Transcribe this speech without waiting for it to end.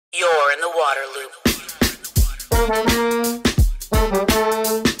You're in the water loop.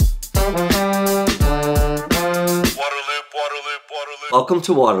 Welcome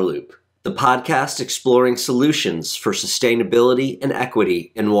to Waterloop, the podcast exploring solutions for sustainability and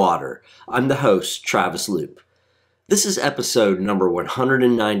equity in water. I'm the host, Travis Loop. This is episode number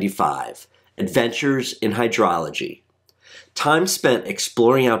 195, Adventures in Hydrology. Time spent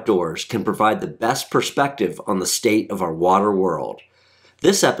exploring outdoors can provide the best perspective on the state of our water world.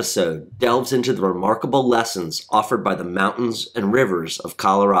 This episode delves into the remarkable lessons offered by the mountains and rivers of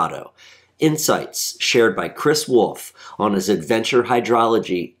Colorado, insights shared by Chris Wolf on his Adventure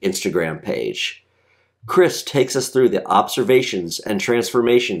Hydrology Instagram page. Chris takes us through the observations and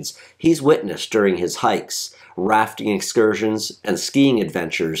transformations he's witnessed during his hikes, rafting excursions, and skiing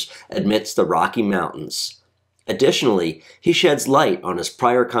adventures amidst the Rocky Mountains. Additionally, he sheds light on his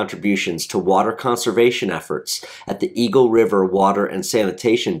prior contributions to water conservation efforts at the Eagle River Water and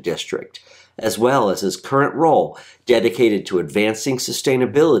Sanitation District, as well as his current role dedicated to advancing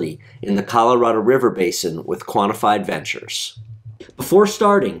sustainability in the Colorado River Basin with Quantified Ventures. Before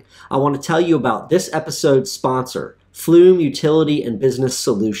starting, I want to tell you about this episode's sponsor, Flume Utility and Business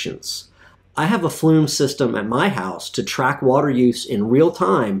Solutions. I have a Flume system at my house to track water use in real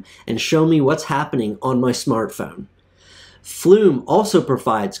time and show me what's happening on my smartphone. Flume also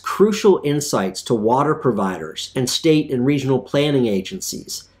provides crucial insights to water providers and state and regional planning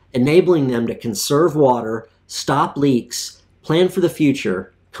agencies, enabling them to conserve water, stop leaks, plan for the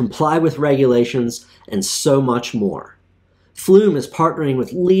future, comply with regulations, and so much more. Flume is partnering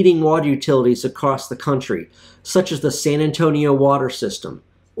with leading water utilities across the country, such as the San Antonio Water System,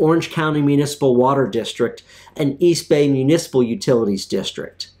 Orange County Municipal Water District, and East Bay Municipal Utilities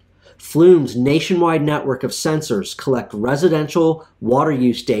District. Flume's nationwide network of sensors collect residential water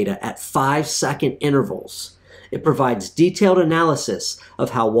use data at 5-second intervals. It provides detailed analysis of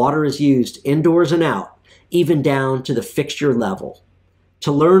how water is used indoors and out, even down to the fixture level.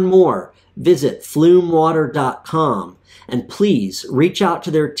 To learn more, visit flumewater.com and please reach out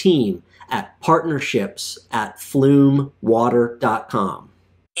to their team at partnerships@flumewater.com.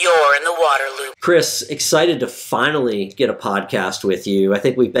 You're in the water loop. Chris, excited to finally get a podcast with you. I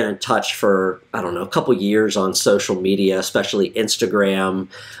think we've been in touch for, a couple years on social media, especially Instagram.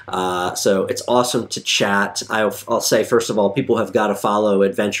 So it's awesome to chat. I'll say, first of all, people have got to follow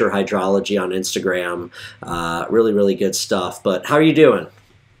Adventure Hydrology on Instagram. Really, really good stuff. But how are you doing?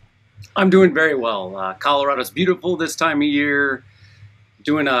 I'm doing very well. Colorado's beautiful this time of year.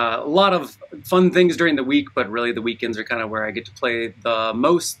 Doing a lot of fun things during the week, but really the weekends are kind of where I get to play the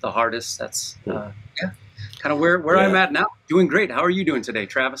most, the hardest. That's kind of where I'm at now. Doing great. How are you doing today,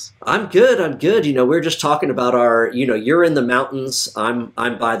 Travis? I'm good. You know, we're just talking about our, you're in the mountains. I'm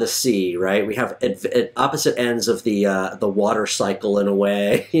by the sea, right? We have opposite ends of the water cycle in a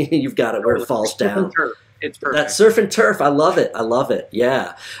way. You've got it where it falls down. It's perfect. That surf and turf, I love it.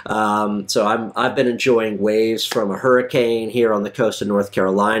 Yeah. So I've been enjoying waves from a hurricane here on the coast of North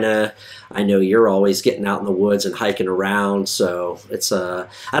Carolina. I know you're always getting out in the woods and hiking around. So it's and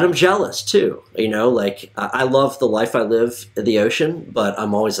I'm jealous too. I love the life I live in the ocean, but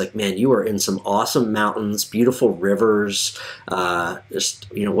I'm always like, man, you are in some awesome mountains, beautiful rivers.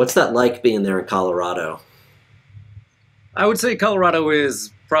 What's that like being there in Colorado? I would say Colorado is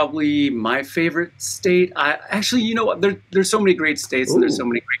probably my favorite state. There's so many great states. Ooh. And there's so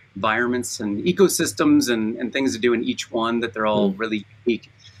many great environments and ecosystems and things to do in each one that they're all really unique.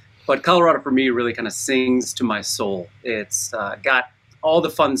 But Colorado for me really kind of sings to my soul. It's got all the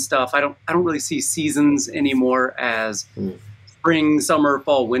fun stuff. I don't really see seasons anymore as spring, summer,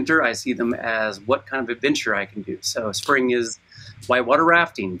 fall, winter. I see them as what kind of adventure I can do. So spring is whitewater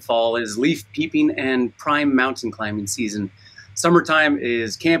rafting. Fall is leaf peeping and prime mountain climbing season. Summertime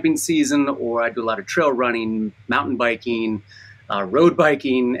is camping season, or I do a lot of trail running, mountain biking, road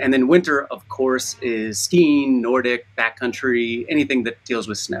biking. And then winter, of course, is skiing, Nordic, backcountry, anything that deals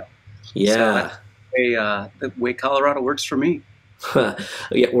with snow. Yeah. So that's the way Colorado works for me.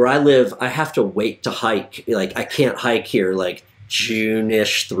 Yeah, where I live, I have to wait to hike. Like, I can't hike here like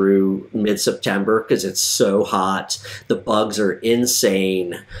June-ish through mid-September because it's so hot. The bugs are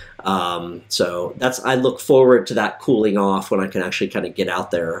insane. So I look forward to that cooling off when I can actually kind of get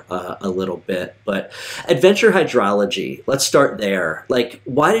out there a little bit. But Adventure Hydrology, let's start there. Like,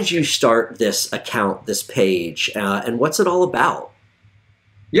 why did you start this account, this page, and what's it all about?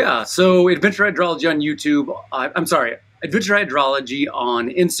 Yeah, so Adventure Hydrology on YouTube. Adventure Hydrology on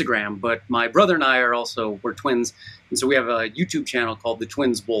Instagram, but my brother and I we're twins, and so we have a YouTube channel called The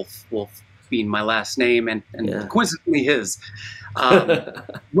Twins Wolf. being my last name and Yeah. coincidentally his.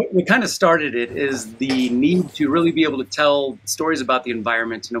 What kind of started it is the need to really be able to tell stories about the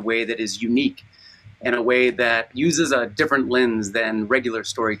environment in a way that is unique, in a way that uses a different lens than regular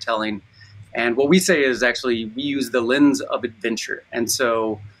storytelling. And what we say is actually we use the lens of adventure. And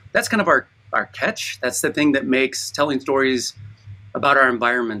so that's kind of our catch. That's the thing that makes telling stories about our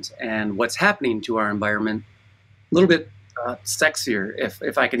environment and what's happening to our environment a little bit sexier,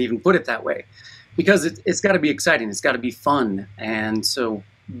 if I can even put it that way, because it's got to be exciting. It's got to be fun. And so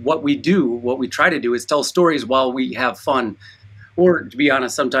what we try to do is tell stories while we have fun. Or to be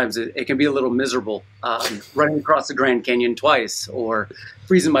honest, sometimes it can be a little miserable, running across the Grand Canyon twice, or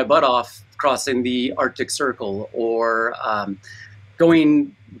freezing my butt off crossing the Arctic Circle, or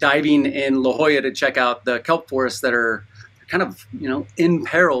going diving in La Jolla to check out the kelp forests that are kind of, in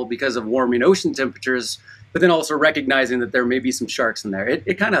peril because of warming ocean temperatures, but then also recognizing that there may be some sharks in there.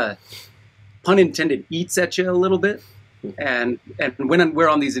 It kind of, pun intended, eats at you a little bit. And when we're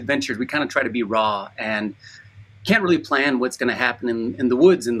on these adventures, we kind of try to be raw and can't really plan what's going to happen in the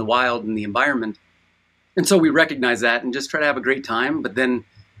woods, in the wild, in the environment. And so we recognize that and just try to have a great time, but then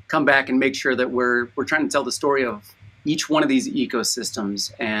come back and make sure that we're trying to tell the story of each one of these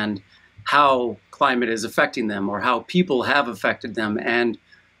ecosystems and how climate is affecting them or how people have affected them, and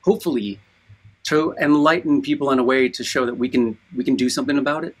hopefully to enlighten people in a way to show that we can do something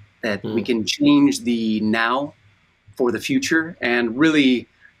about it, that we can change the now for the future and really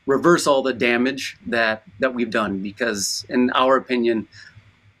reverse all the damage that we've done. Because in our opinion,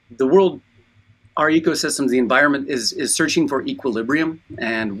 the world, our ecosystems, the environment is searching for equilibrium,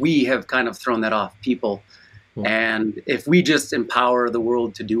 and we have kind of thrown that off people. And if we just empower the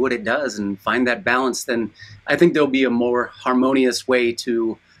world to do what it does and find that balance, then I think there'll be a more harmonious way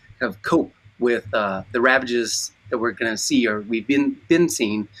to kind of cope with the ravages that we're going to see, or we've been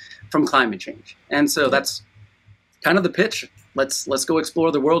seeing from climate change. And so that's kind of the pitch. Let's go explore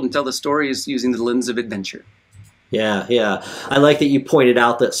the world and tell the stories using the lens of adventure. Yeah, yeah. I like that you pointed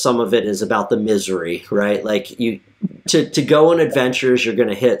out that some of it is about the misery, right? Like to go on adventures, you're going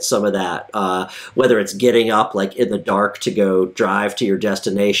to hit some of that, whether it's getting up like in the dark to go drive to your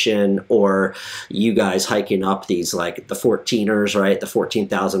destination, or you guys hiking up these like the 14ers, right? The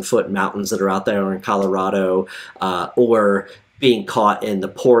 14,000 foot mountains that are out there in Colorado, or being caught in the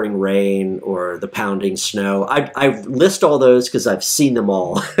pouring rain or the pounding snow. I list all those because I've seen them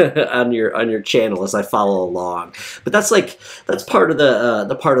all on your channel as I follow along. But that's part of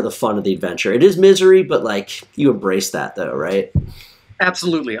the fun of the adventure. It is misery, but like you embrace that though, right?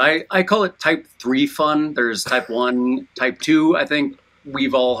 Absolutely. I call it type 3 fun. There's type 1, type 2. I think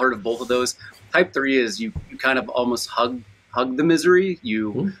we've all heard of both of those. Type 3 is you kind of almost hug the misery.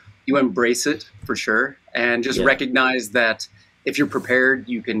 You embrace it for sure, and just recognize that if you're prepared,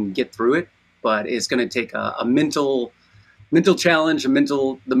 you can get through it, but it's going to take a mental challenge, the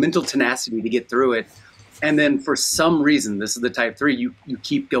mental tenacity to get through it. And then for some reason, this is the type 3, you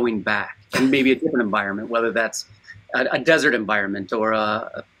keep going back, and maybe a different environment, whether that's a desert environment or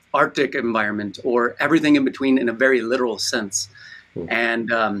a Arctic environment or everything in between in a very literal sense. And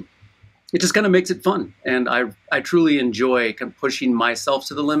it just kind of makes it fun. And I truly enjoy kind of pushing myself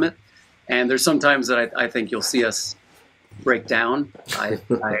to the limit. And there's sometimes that I think you'll see us break down. I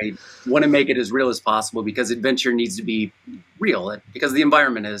want to make it as real as possible, because adventure needs to be real, because the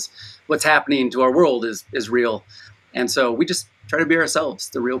environment is what's happening to our world is real. And so we just try to be ourselves,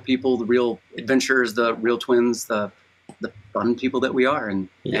 the real people, the real adventurers, the real twins, the fun people that we are, and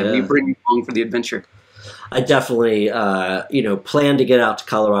we bring you along for the adventure. I definitely, plan to get out to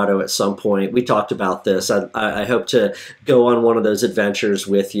Colorado at some point. We talked about this. I hope to go on one of those adventures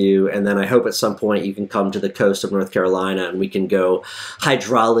with you, and then I hope at some point you can come to the coast of North Carolina and we can go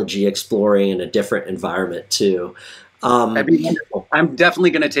hydrology exploring in a different environment too. That'd be wonderful. I'm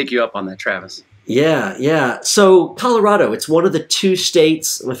definitely going to take you up on that, Travis. Yeah. So Colorado, it's one of the 2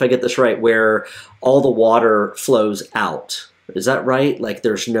 states, if I get this right, where all the water flows out. Is that right? Like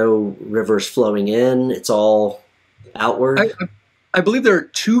there's no rivers flowing in, it's all outward? I believe there are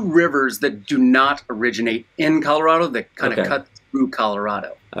 2 rivers that do not originate in Colorado that kind of cut through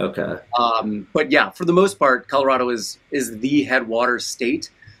Colorado. Okay. But yeah, for the most part, Colorado is the headwater state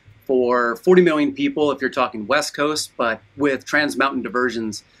for 40 million people if you're talking West Coast, but with trans-mountain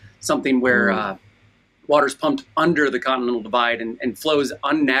diversions, something where water's pumped under the Continental Divide and flows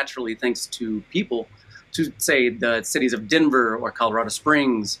unnaturally thanks to people, to say the cities of Denver or Colorado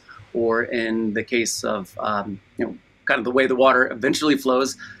Springs, or in the case of kind of the way the water eventually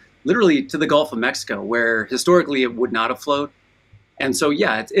flows, literally to the Gulf of Mexico, where historically it would not have flowed. And so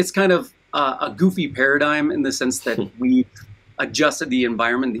it's kind of a goofy paradigm in the sense that we've adjusted the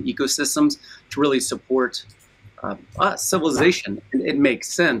environment, the ecosystems to really support us, civilization. It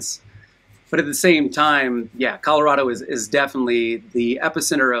makes sense. But at the same time, yeah, Colorado is definitely the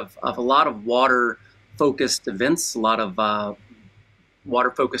epicenter of a lot of water-focused events, a lot of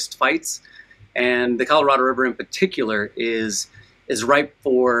water-focused fights. And the Colorado River in particular is ripe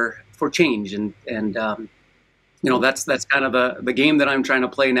for change. And that's kind of the game that I'm trying to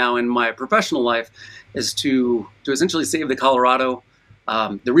play now in my professional life, is to essentially save the Colorado,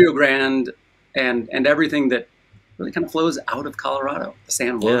 the Rio Grande, and everything that really kind of flows out of Colorado, the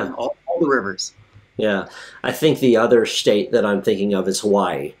San Juan, all the rivers. Yeah, I think the other state that I'm thinking of is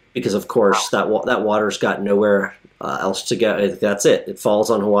Hawaii, because of course that water's got nowhere else to go. That's it. It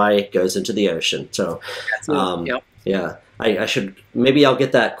falls on Hawaii, goes into the ocean. So, yeah. I should, maybe I'll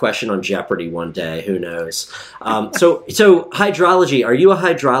get that question on Jeopardy one day. Who knows? So hydrology. Are you a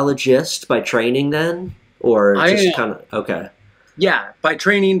hydrologist by training then, or just kind of okay? Yeah, by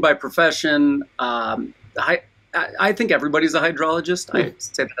training, by profession. I think everybody's a hydrologist. I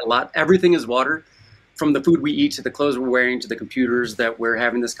say that a lot. Everything is water, from the food we eat to the clothes we're wearing to the computers that we're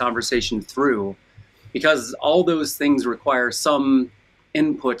having this conversation through, because all those things require some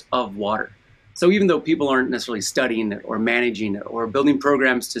input of water. So even though people aren't necessarily studying it or managing it or building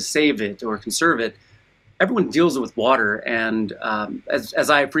programs to save it or conserve it, everyone deals with water. And as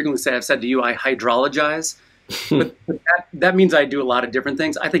I frequently say, I've said to you, I hydrologize. but that means I do a lot of different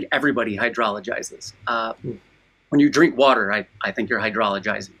things. I think everybody hydrologizes. When you drink water, I think you're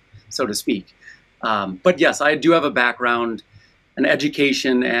hydrologizing, so to speak. But yes, I do have a background, an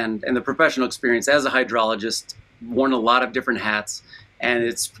education, and the professional experience as a hydrologist, worn a lot of different hats. And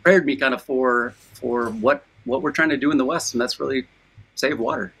it's prepared me kind of for what we're trying to do in the West, and that's really save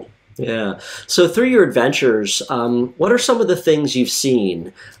water. Yeah. So through your adventures, what are some of the things you've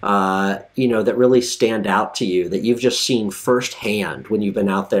seen, that really stand out to you, that you've just seen firsthand when you've been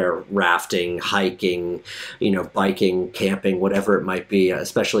out there rafting, hiking, biking, camping, whatever it might be,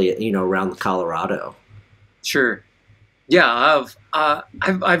 especially, around Colorado? Sure. Yeah,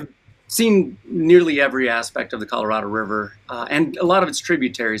 I've seen nearly every aspect of the Colorado River, and a lot of its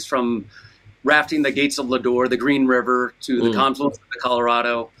tributaries, from rafting the Gates of Lodore, the Green River, to the confluence of the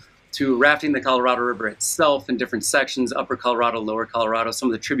Colorado, to rafting the Colorado River itself in different sections, Upper Colorado, Lower Colorado, some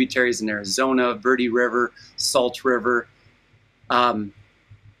of the tributaries in Arizona, Verde River, Salt River.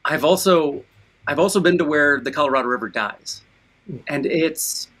 I've also been to where the Colorado River dies, and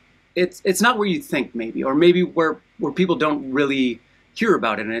it's not where you think, maybe, or maybe where people don't really hear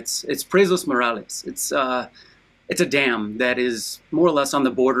about it. And it's Prezos Morales. It's a dam that is more or less on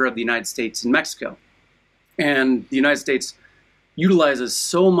the border of the United States and Mexico, and the United States utilizes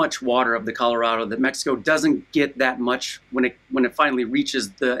so much water of the Colorado that Mexico doesn't get that much when it finally reaches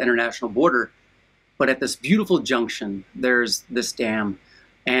the international border. But at this beautiful junction, there's this dam,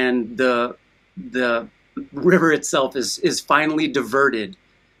 and the river itself is finally diverted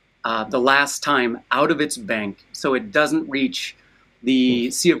the last time out of its bank, so it doesn't reach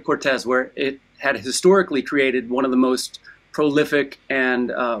the Sea of Cortez, where it had historically created one of the most prolific and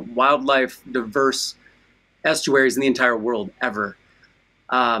wildlife diverse estuaries in the entire world ever.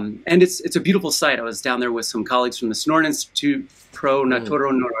 And it's a beautiful site. I was down there with some colleagues from the Sonoran Institute Pro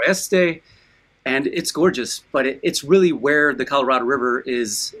Naturo Noroeste, and it's gorgeous. But it's really where the Colorado River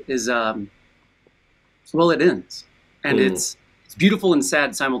is well, it ends, and it's beautiful and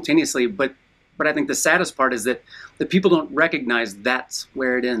sad simultaneously. But I think the saddest part is that the people don't recognize that's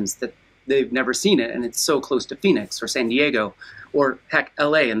where it ends, that they've never seen it, and it's so close to Phoenix or San Diego or heck,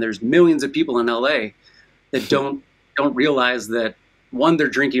 LA, and there's millions of people in LA that don't realize that, one, they're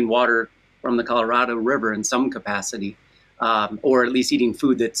drinking water from the Colorado River in some capacity, or at least eating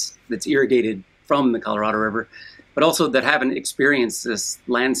food that's irrigated from the Colorado River, but also that haven't experienced this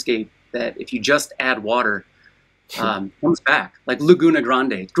landscape that, if you just add water, comes back. Like Laguna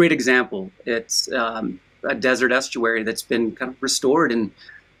Grande, great example. It's a desert estuary that's been kind of restored,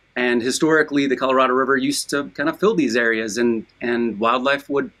 and historically the Colorado River used to kind of fill these areas, and wildlife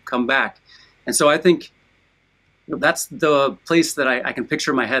would come back. And so I think that's the place that I can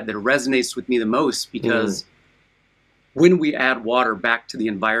picture in my head that resonates with me the most, because when we add water back to the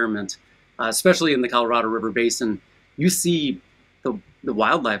environment, especially in the Colorado River Basin, you see the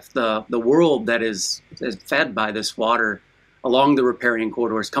wildlife, the world that is fed by this water along the riparian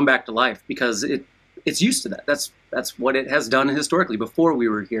corridors come back to life, because it's used to that. That's what it has done historically before we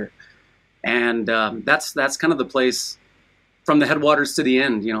were here. And that's kind of the place, from the headwaters to the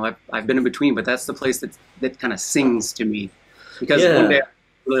end. I've been in between, but that's the place that kind of sings to me, because one day I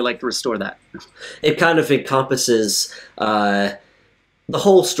really like to restore that. It kind of encompasses the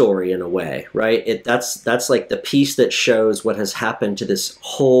whole story in a way, right? That's like the piece that shows what has happened to this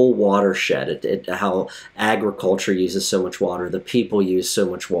whole watershed. How agriculture uses so much water, the people use so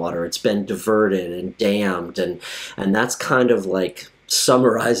much water. It's been diverted and dammed, and that's kind of like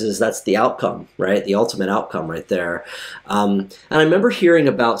summarizes, that's the outcome, right? The ultimate outcome right there. And I remember hearing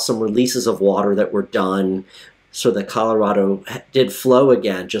about some releases of water that were done so that Colorado did flow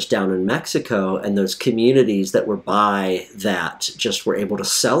again just down in Mexico, and those communities that were by that just were able to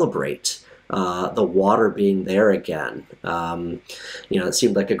celebrate the water being there again. It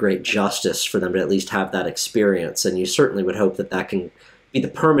seemed like a great justice for them to at least have that experience, and you certainly would hope that that can be the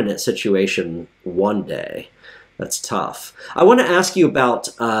permanent situation one day. That's tough. I want to ask you about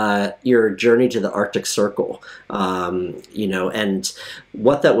your journey to the Arctic Circle, and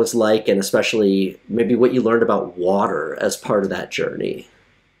what that was like, and especially maybe what you learned about water as part of that journey.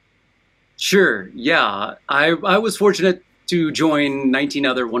 Sure. Yeah. I was fortunate to join 19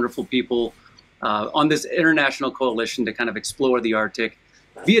 other wonderful people on this international coalition to kind of explore the Arctic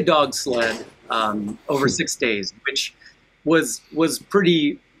via dog sled over 6 days, which was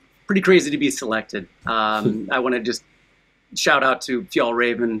pretty crazy to be selected. I want to just shout out to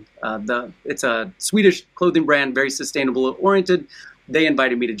Fjallraven. It's a Swedish clothing brand, very sustainable oriented. They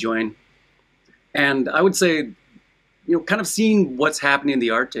invited me to join. And I would say, kind of seeing what's happening in the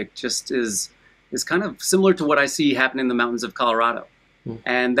Arctic just is kind of similar to what I see happening in the mountains of Colorado.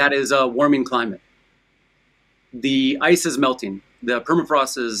 And that is a warming climate. The ice is melting. The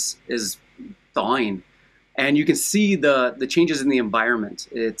permafrost is thawing. And you can see the changes in the environment.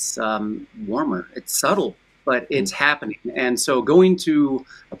 It's warmer, it's subtle, but it's happening. And so going to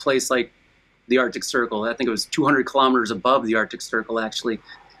a place like the Arctic Circle, I think it was 200 kilometers above the Arctic Circle, actually,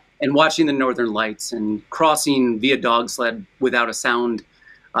 and watching the northern lights and crossing via dog sled without a sound,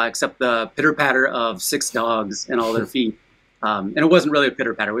 except the pitter-patter of 6 dogs and all their feet. And it wasn't really a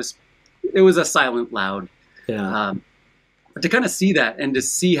pitter-patter. It was a silent loud. Yeah. But to kind of see that, and to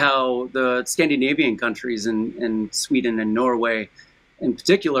see how the Scandinavian countries and Sweden and Norway in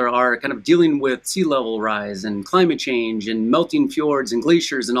particular are kind of dealing with sea level rise and climate change and melting fjords and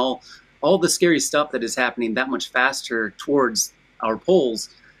glaciers and all the scary stuff that is happening that much faster towards our poles,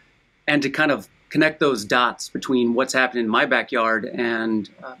 and to kind of connect those dots between what's happening in my backyard and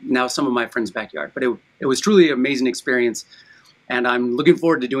now some of my friends' backyard. But it was truly an amazing experience, and I'm looking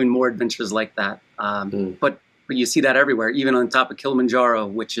forward to doing more adventures like that. But you see that everywhere, even on top of Kilimanjaro,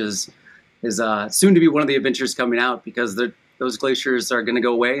 which is soon to be one of the adventures coming out, because those glaciers are going to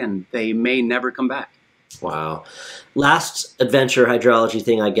go away and they may never come back. Wow. Last adventure hydrology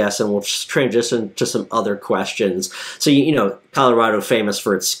thing, I guess, and we'll just transition to some other questions. So, Colorado famous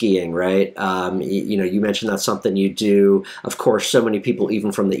for its skiing, right? You mentioned that's something you do. Of course, so many people,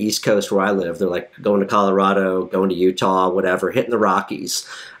 even from the East Coast where I live, they're like going to Colorado, going to Utah, whatever, hitting the Rockies.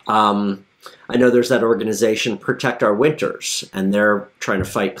 I know there's that organization, Protect Our Winters, and they're trying to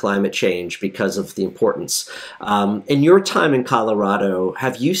fight climate change because of the importance. In your time in Colorado,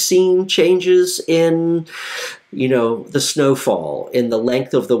 have you seen changes in, the snowfall, in the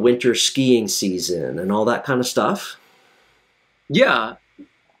length of the winter skiing season and all that kind of stuff? Yeah.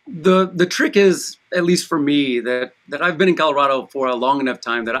 The trick is, at least for me, that I've been in Colorado for a long enough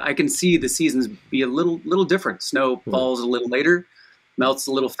time that I can see the seasons be a little different. Snow falls a little later, melts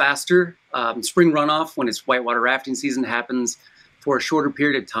a little faster. Spring runoff, when it's whitewater rafting season, happens for a shorter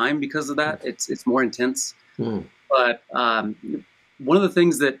period of time because of that. It's more intense. But one of the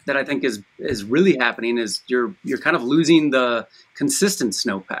things that I think is really happening is you're kind of losing the consistent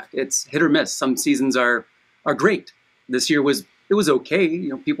snowpack. It's hit or miss. Some seasons are great. This year was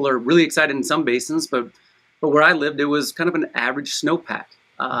okay. People are really excited in some basins, but where I lived, it was kind of an average snowpack.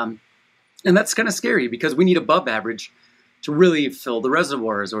 And that's kind of scary because we need above average to really fill the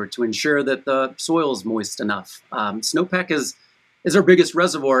reservoirs or to ensure that the soil is moist enough. Snowpack is our biggest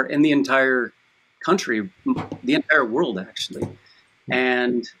reservoir in the entire country, the entire world, actually.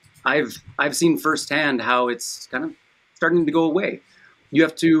 And I've seen firsthand how it's kind of starting to go away. You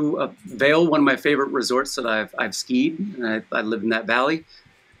have to Vail, one of my favorite resorts that I've skied, and I live in that valley,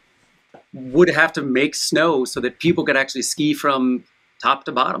 would have to make snow so that people could actually ski from top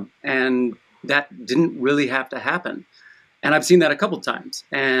to bottom. And that didn't really have to happen. And I've seen that a couple times,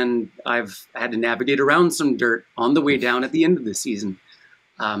 and I've had to navigate around some dirt on the way down at the end of the season,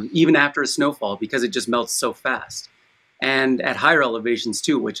 even after a snowfall, because it just melts so fast. And at higher elevations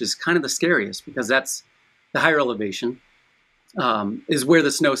too, which is kind of the scariest, because that's the higher elevation is where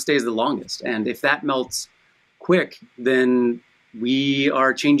the snow stays the longest. And if that melts quick, then we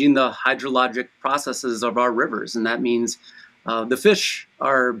are changing the hydrologic processes of our rivers, and that means the fish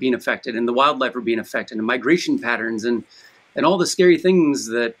are being affected, and the wildlife are being affected, and migration patterns, and and all the scary things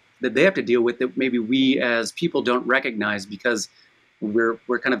that they have to deal with that maybe we as people don't recognize because we're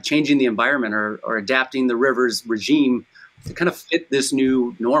kind of changing the environment or adapting the river's regime to kind of fit this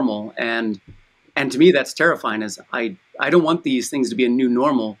new normal. And to me, that's terrifying. Is I don't want these things to be a new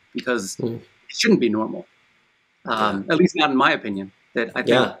normal because it shouldn't be normal. At least not in my opinion. That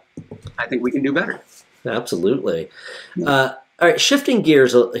I think we can do better. Absolutely. All right, shifting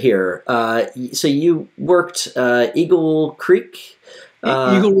gears here. So you worked Eagle Creek?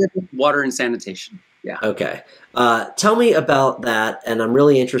 Eagle River Water and Sanitation. Yeah. Okay. Tell me about that, and I'm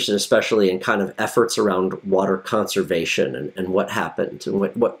really interested especially in kind of efforts around water conservation and what happened and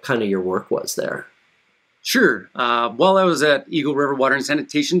what kind of your work was there. Sure. While I was at Eagle River Water and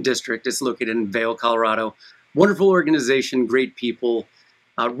Sanitation District, it's located in Vail, Colorado. Wonderful organization, great people,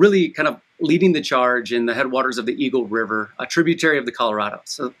 really kind of leading the charge in the headwaters of the Eagle River, a tributary of the Colorado.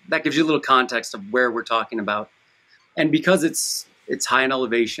 So that gives you a little context of where we're talking about. And because it's high in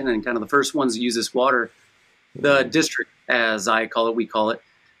elevation and kind of the first ones to use this water, the district, as we call it,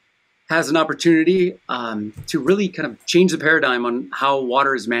 has an opportunity to really kind of change the paradigm on how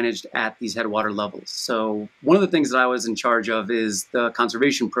water is managed at these headwater levels. So one of the things that I was in charge of is the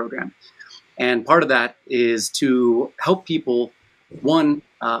conservation program. And part of that is to help people, one,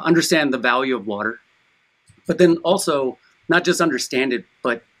 understand the value of water, but then also not just understand it,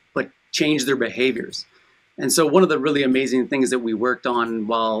 but change their behaviors. And so one of the really amazing things that we worked on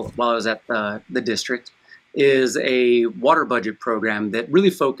while I was at the district is a water budget program that really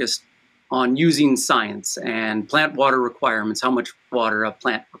focused on using science and plant water requirements, how much water a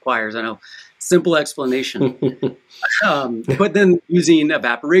plant requires. I know, simple explanation. But then using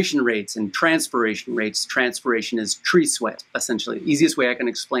evaporation rates and transpiration rates. Transpiration is tree sweat, essentially. Easiest way I can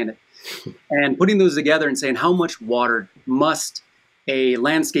explain it. And putting those together and saying how much water must a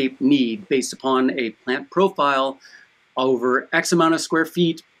landscape need based upon a plant profile over X amount of square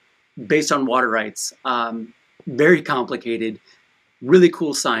feet based on water rights. Very complicated, really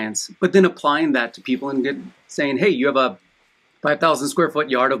cool science, but then applying that to people and saying, hey, you have a 5,000 square foot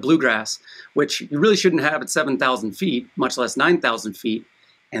yard of bluegrass, which you really shouldn't have at 7,000 feet, much less 9,000 feet,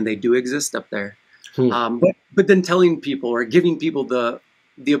 and they do exist up there. But then telling people or giving people the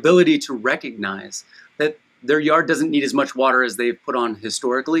ability to recognize that their yard doesn't need as much water as they've put on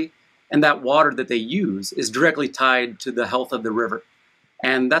historically, and that water that they use is directly tied to the health of the river.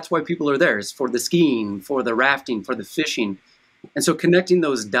 And that's why people are there, is for the skiing, for the rafting, for the fishing. And so connecting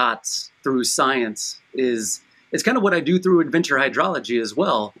those dots through science is kind of what I do through adventure hydrology as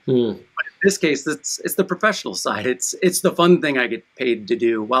well. But in this case, it's the professional side. It's the fun thing I get paid to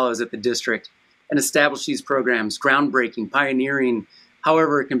do while I was at the district and establish these programs, groundbreaking, pioneering,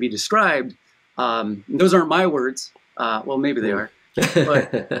 however it can be described. Those aren't my words. Well, maybe they are.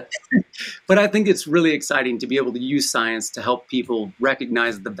 But I think it's really exciting to be able to use science to help people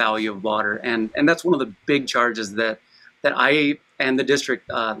recognize the value of water. And that's one of the big charges that I and the district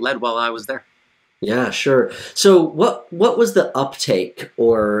led while I was there. Yeah, sure. So what was the uptake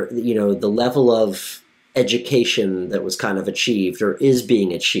or, the level of education that was kind of achieved or is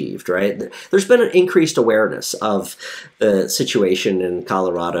being achieved, right? There's been an increased awareness of the situation in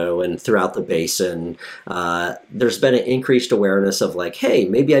Colorado and throughout the basin. There's been an increased awareness of like, hey,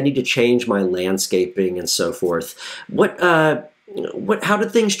 maybe I need to change my landscaping and so forth. How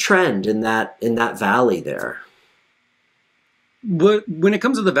did things trend in that valley there? But when it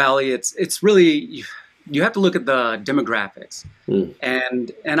comes to the valley, it's really, you have to look at the demographics.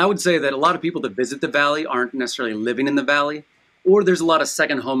 And I would say that a lot of people that visit the valley aren't necessarily living in the valley, or there's a lot of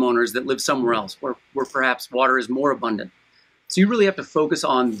second homeowners that live somewhere else where perhaps water is more abundant. So you really have to focus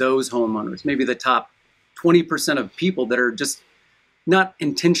on those homeowners, maybe the top 20% of people that are just not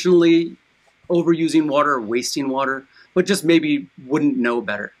intentionally overusing water or wasting water, but just maybe wouldn't know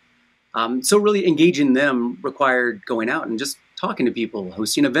better. So really engaging them required going out and just talking to people,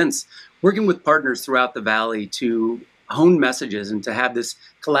 hosting events, working with partners throughout the valley to hone messages and to have this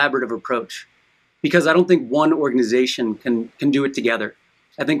collaborative approach. Because I don't think one organization can do it together.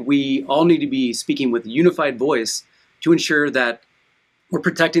 I think we all need to be speaking with a unified voice to ensure that we're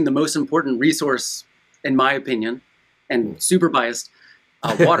protecting the most important resource, in my opinion, and super biased,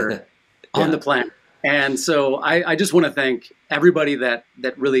 water on the planet. And so I just want to thank everybody that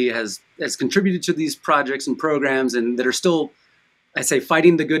really has contributed to these projects and programs and that are still, I say,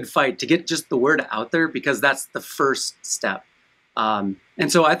 fighting the good fight to get just the word out there, because that's the first step. And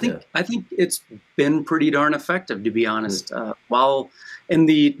so I think it's been pretty darn effective, to be honest. While in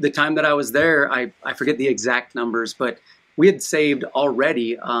the time that I was there, I forget the exact numbers, but we had saved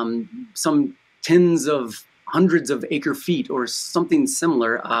already some tens of hundreds of acre feet or something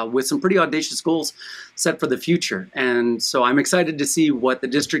similar, with some pretty audacious goals set for the future. And so I'm excited to see what the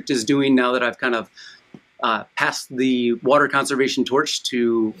district is doing now that I've kind of passed the water conservation torch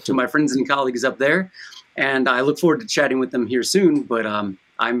to my friends and colleagues up there. And I look forward to chatting with them here soon. But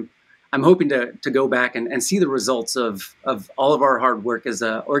I'm hoping to go back and see the results of all of our hard work as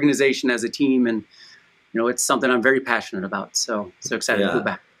an organization, as a team. And, it's something I'm very passionate about. So excited to go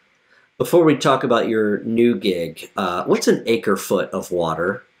back. Before we talk about your new gig, what's an acre foot of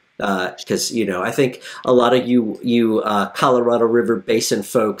water? Because, I think a lot of you Colorado River Basin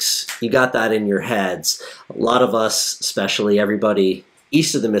folks, you got that in your heads. A lot of us, especially everybody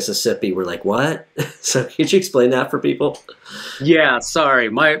east of the Mississippi, were like, what? So could you explain that for people? Yeah, sorry.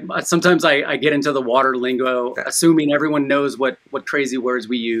 Sometimes I get into the water lingo, assuming everyone knows what crazy words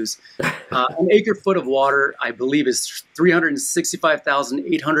we use. An acre foot of water, I believe, is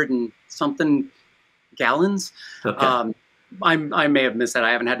 365,800 and something gallons. Okay. I may have missed that.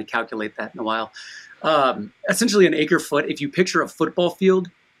 I haven't had to calculate that in a while. Essentially, an acre foot, if you picture a football field,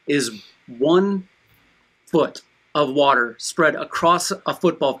 is 1 foot of water spread across a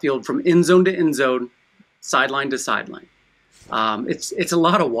football field from end zone to end zone, sideline to sideline. It's a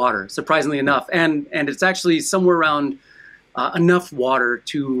lot of water, surprisingly enough, and it's actually somewhere around enough water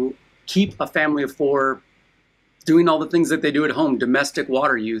to keep a family of 4 doing all the things that they do at home, domestic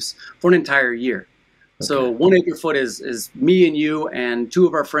water use, for an entire year. Okay. So 1 acre foot is me and you and 2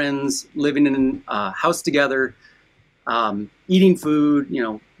 of our friends living in a house together, eating food,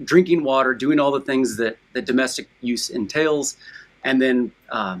 drinking water, doing all the things that domestic use entails. And then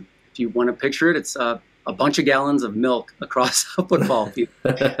if you want to picture it, it's a bunch of gallons of milk across a football field.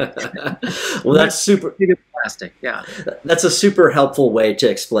 Well, that's super plastic. Yeah. That's a super helpful way to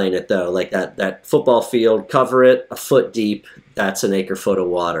explain it, though. Like that football field, cover it a foot deep. That's an acre foot of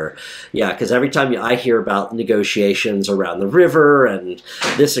water. Yeah, because every time I hear about negotiations around the river and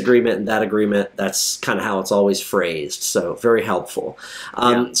this agreement and that agreement, that's kind of how it's always phrased. So very helpful.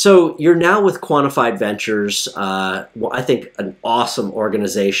 So you're now with Quantified Ventures, I think an awesome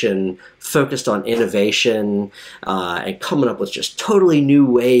organization focused on innovation and coming up with just totally new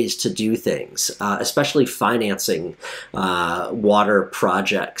ways to do things, especially financing water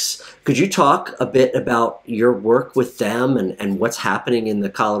projects. Could you talk a bit about your work with them and what's happening in the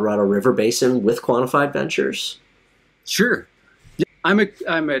Colorado River Basin with Quantified Ventures? Sure. I'm at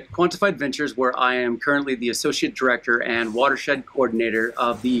Quantified Ventures, where I am currently the Associate Director and Watershed Coordinator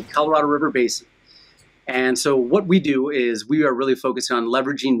of the Colorado River Basin. And so what we do is we are really focused on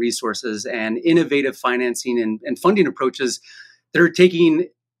leveraging resources and innovative financing and funding approaches that are taking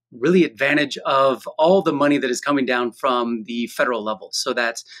really advantage of all the money that is coming down from the federal level. So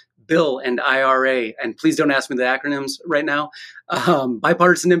that's Bill and IRA, and please don't ask me the acronyms right now,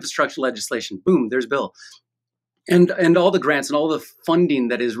 bipartisan infrastructure legislation. Boom, there's Bill. And all the grants and all the funding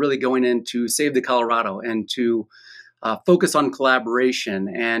that is really going in to save the Colorado and to focus on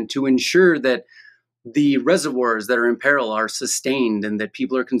collaboration and to ensure that the reservoirs that are in peril are sustained and that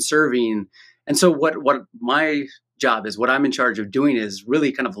people are conserving. And so what my job is, what I'm in charge of doing, is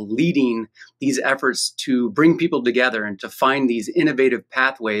really kind of leading these efforts to bring people together and to find these innovative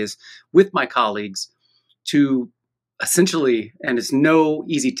pathways with my colleagues to essentially, and it's no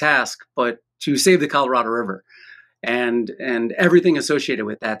easy task, but to save the Colorado River and everything associated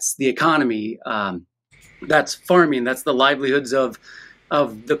with that's the economy, that's farming, that's the livelihoods of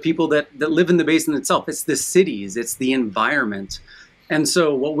the people that live in the basin itself. It's the cities, it's the environment. And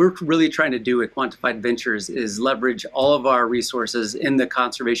so what we're really trying to do at Quantified Ventures is leverage all of our resources in the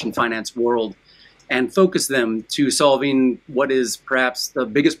conservation finance world and focus them to solving what is perhaps the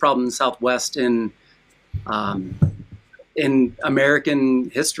biggest problem in the Southwest in American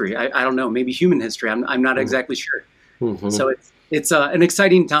history. I don't know, maybe human history. I'm not exactly sure. Mm-hmm. So it's an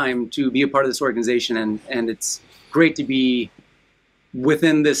exciting time to be a part of this organization, and it's great to be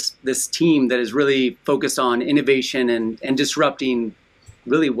within this team that is really focused on innovation and disrupting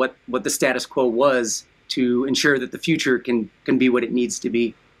really what the status quo was to ensure that the future can be what it needs to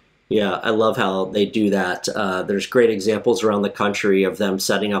be. Yeah, I love how they do that. There's great examples around the country of them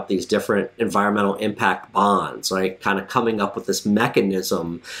setting up these different environmental impact bonds, right? Kind of coming up with this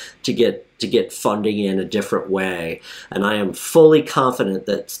mechanism to get funding in a different way. And I am fully confident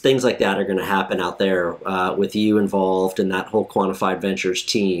that things like that are going to happen out there with you involved and that whole Quantified Ventures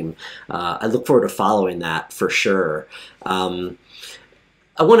team. I look forward to following that for sure.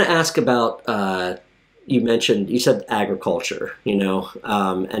 I want to ask about, you said agriculture,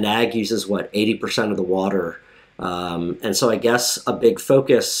 and ag uses 80% of the water. And so I guess a big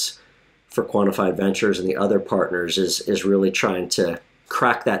focus for Quantified Ventures and the other partners is really trying to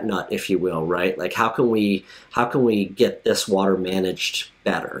crack that nut, if you will, right? Like how can we get this water managed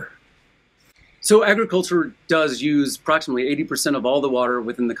better? So agriculture does use approximately 80% of all the water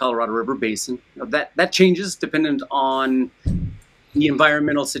within the Colorado River Basin. That changes dependent on the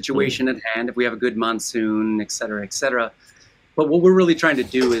environmental situation at hand, if we have a good monsoon, et cetera, et cetera. But what we're really trying to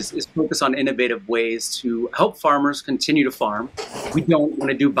do is focus on innovative ways to help farmers continue to farm. We don't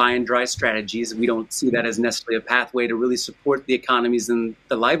want to do buy and dry strategies. We don't see that as necessarily a pathway to really support the economies and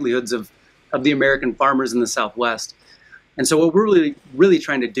the livelihoods of the American farmers in the Southwest. And so what we're really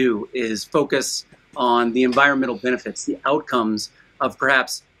trying to do is focus on the environmental benefits, the outcomes of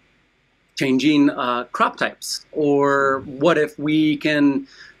perhaps changing crop types, or what if we can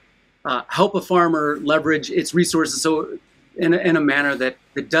help a farmer leverage its resources so in a manner that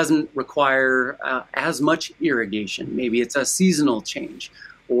doesn't require as much irrigation. Maybe it's a seasonal change,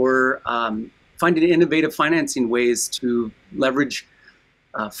 or finding innovative financing ways to leverage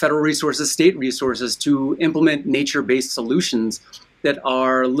federal resources, state resources to implement nature-based solutions that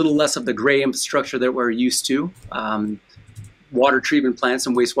are a little less of the gray infrastructure that we're used to, water treatment plants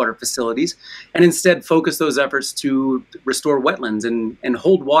and wastewater facilities, and instead focus those efforts to restore wetlands and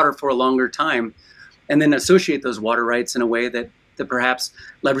hold water for a longer time, and then associate those water rights in a way that perhaps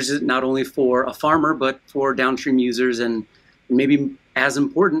leverages it not only for a farmer, but for downstream users, and maybe as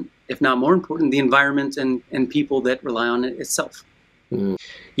important, if not more important, the environment and people that rely on it itself.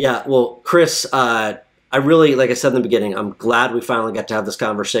 Yeah, well, Chris, I really, like I said in the beginning, I'm glad we finally got to have this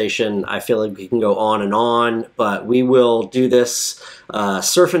conversation. I feel like we can go on, but we will do this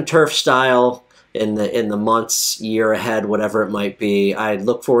surf and turf style in the months, year ahead, whatever it might be. I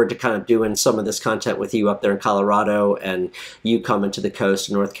look forward to kind of doing some of this content with you up there in Colorado and you coming to the coast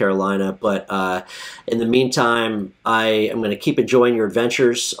of North Carolina. But in the meantime, I am going to keep enjoying your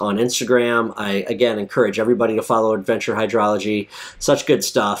adventures on Instagram. I, again, encourage everybody to follow Adventure Hydrology. Such good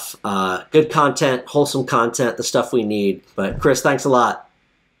stuff. Good content, wholesome content, the stuff we need. But Chris, thanks a lot.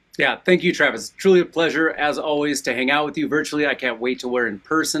 Yeah, thank you, Travis. Truly a pleasure, as always, to hang out with you virtually. I can't wait till we're in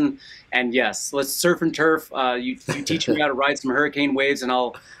person. And yes, let's surf and turf. You teach me how to ride some hurricane waves, and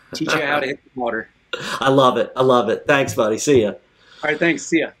I'll teach you how to hit the water. I love it. I love it. Thanks, buddy. See ya. All right, thanks.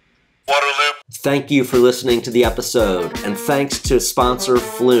 See ya. Waterloop. Thank you for listening to the episode, and thanks to sponsor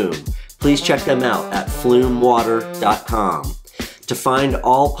Flume. Please check them out at flumewater.com. To find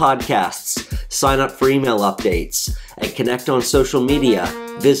all podcasts, sign up for email updates, and connect on social media,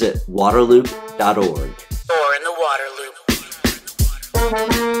 visit waterloop.org.